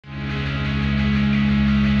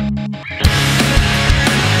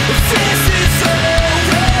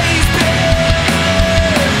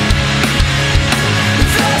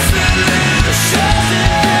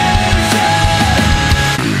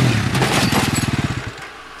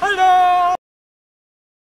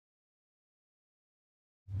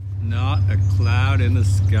cloud in the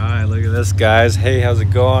sky. Look at this, guys. Hey, how's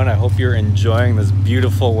it going? I hope you're enjoying this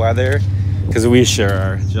beautiful weather, because we sure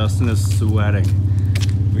are. Justin is sweating.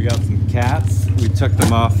 We got some cats. We took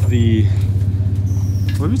them off the...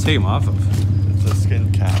 What did we take them off of? It's a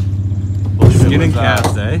skin cat. Skinning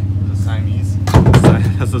cats, eh? The Siamese.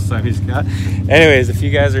 That's a Siamese cat. Anyways, if you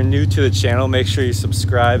guys are new to the channel, make sure you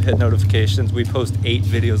subscribe, hit notifications. We post 8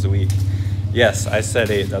 videos a week. Yes, I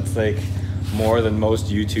said 8. That's like more than most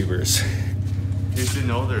YouTubers. You should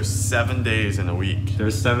know there's 7 days in a week.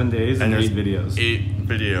 There's 7 days and 8 videos. 8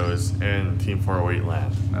 videos in Team 408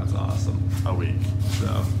 land. That's awesome. A week.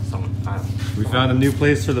 So sometime. We found a new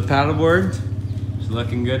place for the paddleboard. It's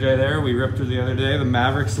looking good right there. We ripped her the other day. The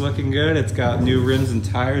Maverick's looking good. It's got new rims and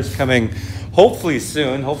tires coming hopefully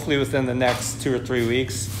soon, hopefully within the next 2 or 3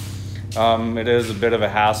 weeks. It is a bit of a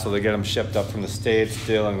hassle to get them shipped up from the States,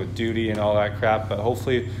 dealing with duty and all that crap, but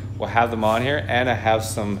hopefully we'll have them on here, and I have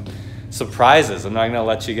some surprises. I'm not gonna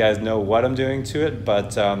let you guys know what I'm doing to it,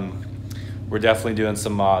 but we're definitely doing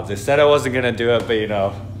some mods. I said I wasn't gonna do it, but you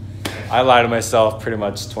know, I lie to myself pretty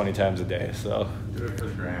much 20 times a day, so. Do it for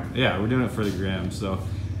the gram. Yeah, we're doing it for the gram, so.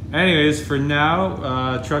 Anyways, for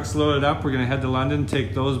now, truck's loaded up. We're gonna head to London,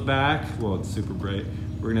 take those back. Well, it's super bright.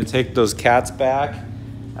 We're gonna take those cats back,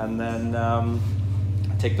 and then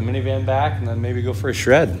take the minivan back, and then maybe go for a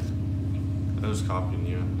shred. I was copying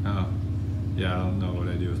you. Oh, yeah, I don't know what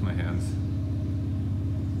I do with my hands.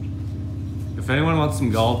 If anyone wants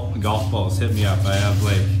some golf balls, hit me up. I have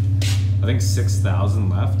like, I think 6,000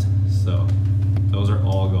 left, so those are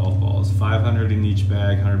all golf balls. 500 in each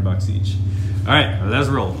bag, 100 bucks each. All right, let's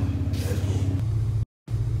roll.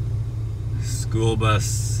 School bus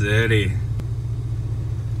city.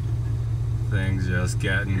 Things just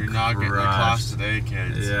getting You're not getting a class today,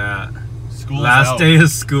 kids. Yeah. School's Last out. day of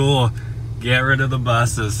school. Get rid of the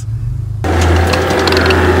buses.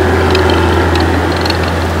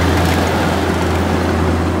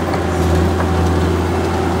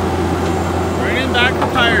 Bringing back the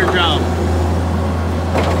tire jump.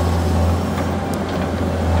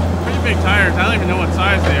 Pretty big tires. I don't even know what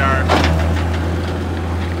size they are.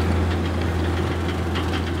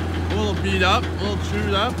 A little beat up, a little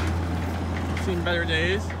chewed up. Seen better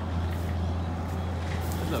days.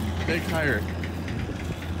 That's a big tire.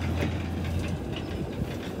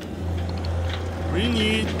 We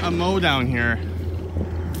need a mow down here.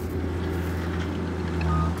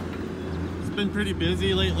 It's been pretty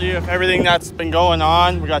busy lately with everything that's been going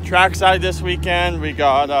on. We got trackside this weekend. We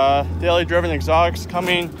got daily driven exhausts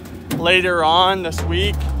coming later on this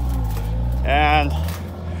week. And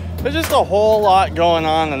there's just a whole lot going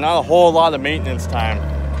on and not a whole lot of maintenance time,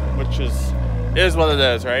 which is what it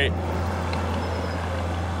is, right?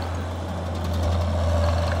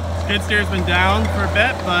 Skid steer's been down for a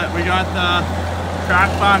bit, but we got the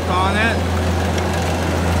track back on it.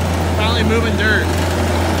 Finally moving dirt.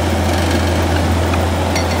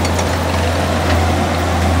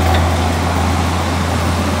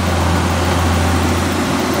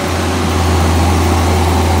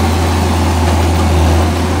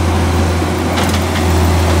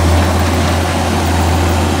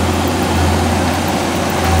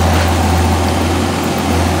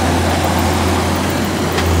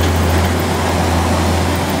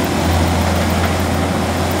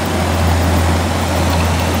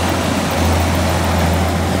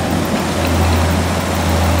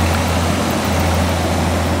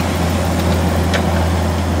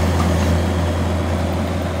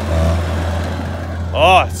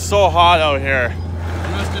 Oh, it's so hot out here.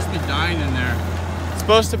 You must just be dying in there. It's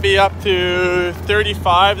supposed to be up to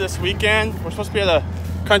 35 this weekend. We're supposed to be at a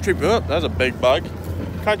country, oh, that was a big bug.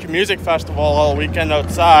 Country music festival all weekend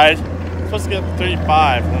outside. It's supposed to get up to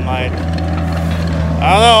 35. And I'm like, I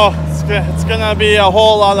don't know. It's gonna be a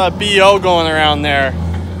whole lot of BO going around there.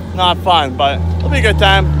 Not fun, but it'll be a good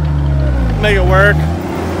time. Make it work.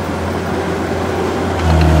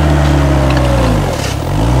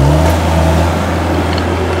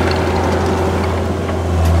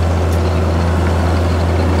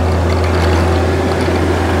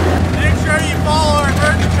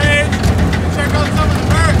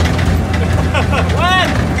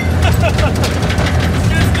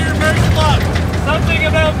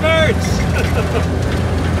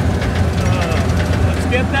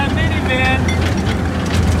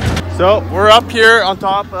 So we're up here on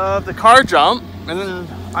top of the car jump, and then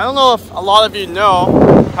I don't know if a lot of you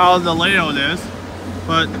know how the layout is,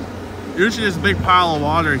 but usually there's a big pile of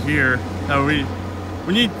water here that we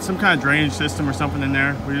need some kind of drainage system or something in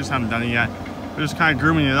there. We just haven't done it yet. We're just kind of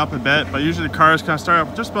grooming it up a bit, but usually the cars kind of start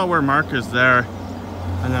up just about where Mark is there,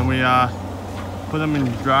 and then we put them in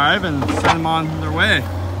drive and send them on their way.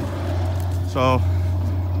 So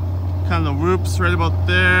kind of the whoops right about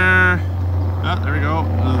there. Ah, there we go.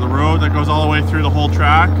 There's the road that goes all the way through the whole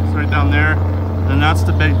track. It's right down there. And that's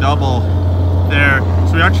the big double there.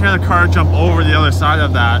 So we actually had a car jump over the other side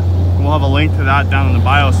of that. And we'll have a link to that down in the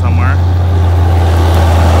bio somewhere.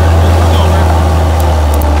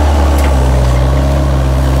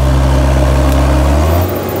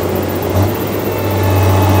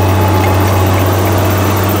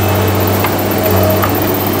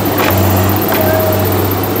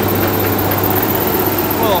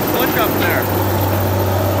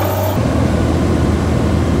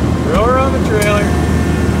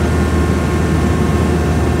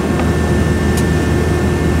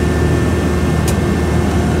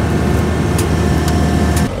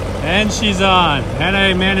 And she's on. And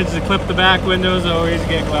I managed to clip the back windows, always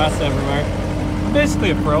get glass everywhere. I'm basically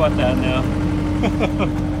a pro at that now.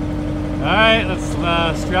 Alright, let's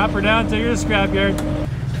strap her down, take her to the scrapyard.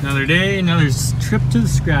 Another day, another trip to the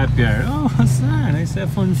scrapyard. Oh, what's that? Nice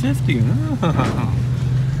F-150. Oh.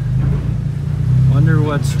 Wonder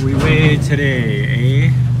what we weigh today,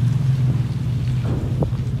 eh?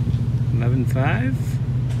 11.5?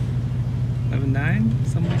 11.9?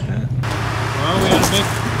 Something like that. Well, we had a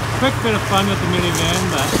quick bit of fun with the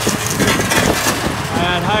minivan, but I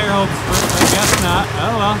had higher hopes for it, but I guess not.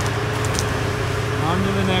 Oh well. On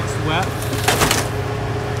to the next wet.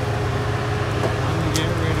 Time to get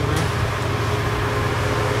rid of her.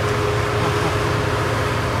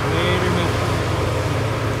 Later, mister.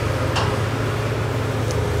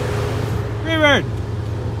 Freeman!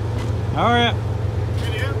 How are you?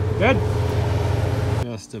 Good.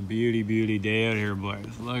 Just a beauty day out here,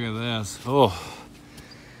 boys. Look at this. Oh.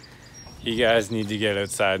 You guys need to get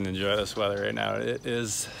outside and enjoy this weather right now. It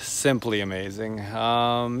is simply amazing.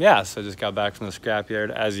 Yeah, so I just got back from the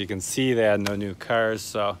scrapyard. As you can see, they had no new cars,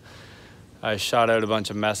 so I shot out a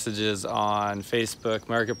bunch of messages on Facebook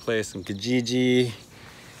Marketplace and Kijiji.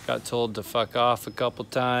 Got told to fuck off a couple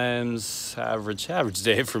times. Average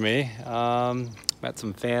day for me. Met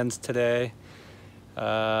some fans today.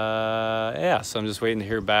 Yeah, so I'm just waiting to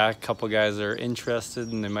hear back. A couple guys are interested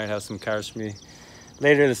and they might have some cars for me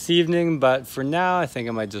later this evening, but for now I think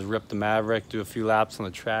I might just rip the Maverick, do a few laps on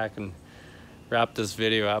the track and wrap this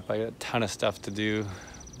video up. I got a ton of stuff to do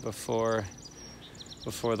before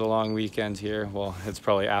the long weekend here. Well, it's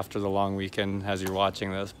probably after the long weekend as you're watching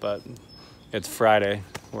this, but it's Friday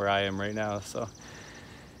where I am right now. So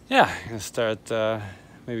yeah, I'm gonna start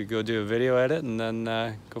maybe go do a video edit and then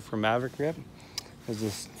go for a Maverick rip. I was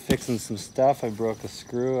just fixing some stuff. I broke a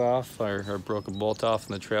screw off or broke a bolt off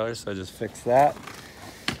in the trailer, so I just fixed that.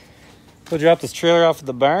 We'll drop this trailer off at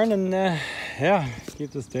the barn and yeah,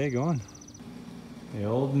 keep this day going. The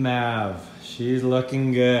old Mav, she's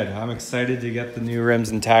looking good. I'm excited to get the new rims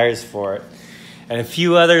and tires for it. And a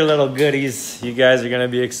few other little goodies. You guys are gonna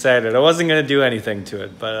be excited. I wasn't gonna do anything to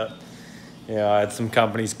it, but you know, I had some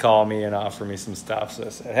companies call me and offer me some stuff. So I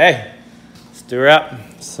said, hey, let's do her up.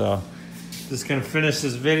 So just gonna finish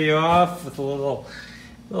this video off with a little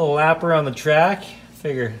lapper on the track.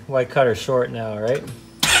 Figure why cut her short now, right?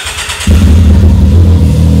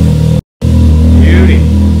 Beauty.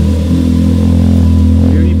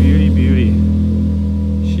 Beauty, beauty, beauty.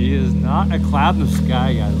 She is not a cloud in the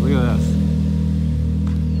sky, guys. Look at this.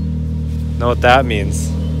 Know what that means?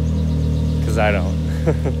 Because I don't.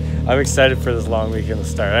 I'm excited for this long weekend to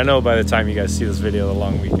start. I know by the time you guys see this video, the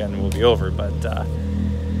long weekend will be over, but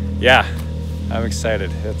yeah. I'm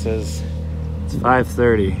excited. It's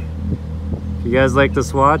 5:30. If you guys like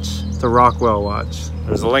this watch, it's a Rockwell watch.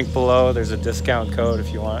 There's a link below. There's a discount code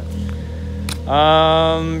if you want.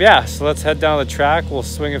 Yeah, so let's head down the track. We'll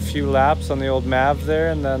swing a few laps on the old Mav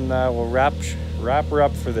there, and then we'll wrap her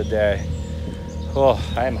up for the day. Oh,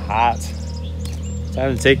 I'm hot.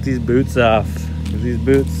 Time to take these boots off. These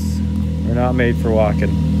boots are not made for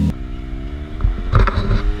walking.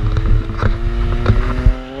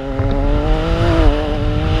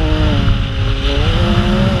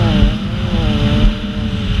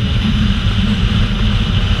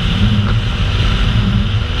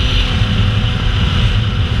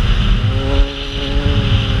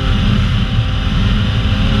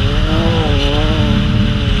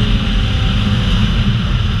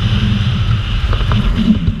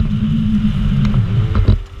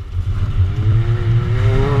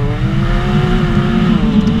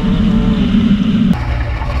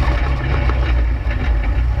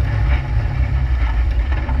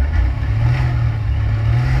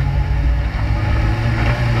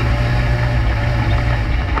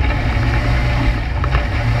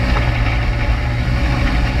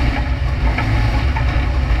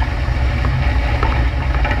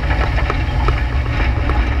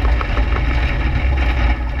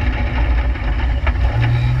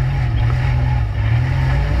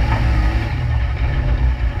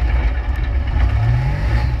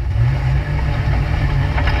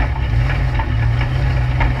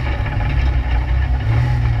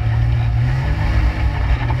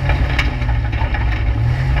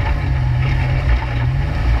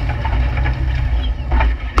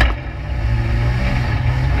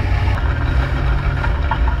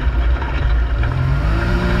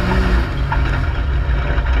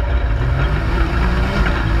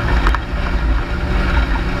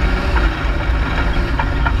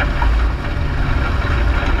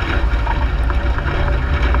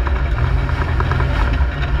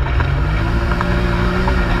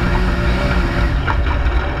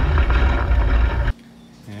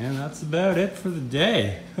 for the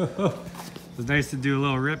day. It was nice to do a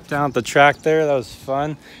little rip down at the track there. That was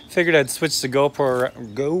fun. Figured I'd switch the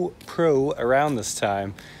GoPro around this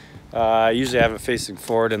time. I usually have it facing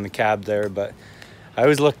forward in the cab there, but I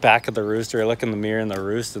always look back at the rooster. I look in the mirror in the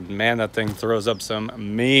roost, and man, that thing throws up some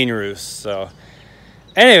mean roosts. So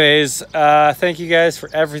anyways, thank you guys for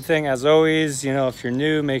everything. As always, you know, if you're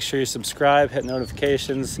new, make sure you subscribe, hit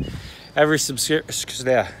notifications. Every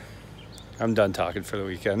I'm done talking for the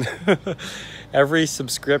weekend. Every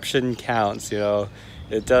subscription counts, you know.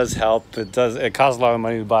 It does help. It costs a lot of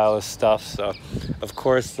money to buy all this stuff. So, of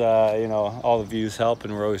course, you know, all the views help,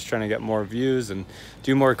 and we're always trying to get more views and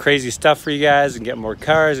do more crazy stuff for you guys and get more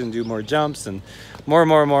cars and do more jumps and more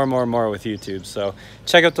with YouTube. So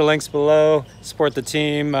check out the links below, support the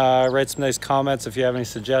team, write some nice comments if you have any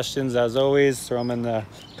suggestions. As always, throw them in the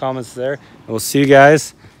comments there. And we'll see you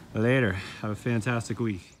guys later. Have a fantastic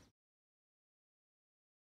week.